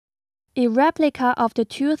A replica of the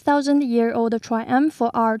 2,000-year-old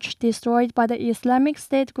triumphal arch destroyed by the Islamic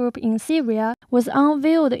State group in Syria was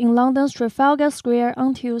unveiled in London's Trafalgar Square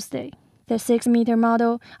on Tuesday. The 6-meter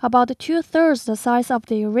model, about two-thirds the size of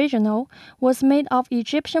the original, was made of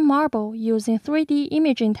Egyptian marble using 3D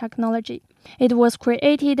imaging technology. It was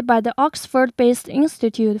created by the Oxford-based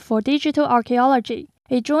Institute for Digital Archaeology,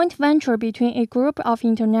 a joint venture between a group of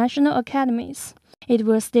international academies. It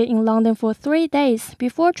will stay in London for 3 days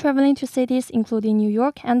before traveling to cities including New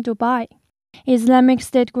York and Dubai. Islamic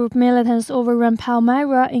State group militants overran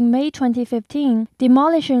Palmyra in May 2015,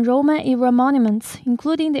 demolishing Roman-era monuments,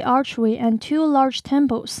 including the archway and 2 large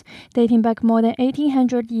temples, dating back more than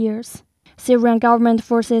 1,800 years. Syrian government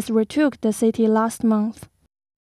forces retook the city last month.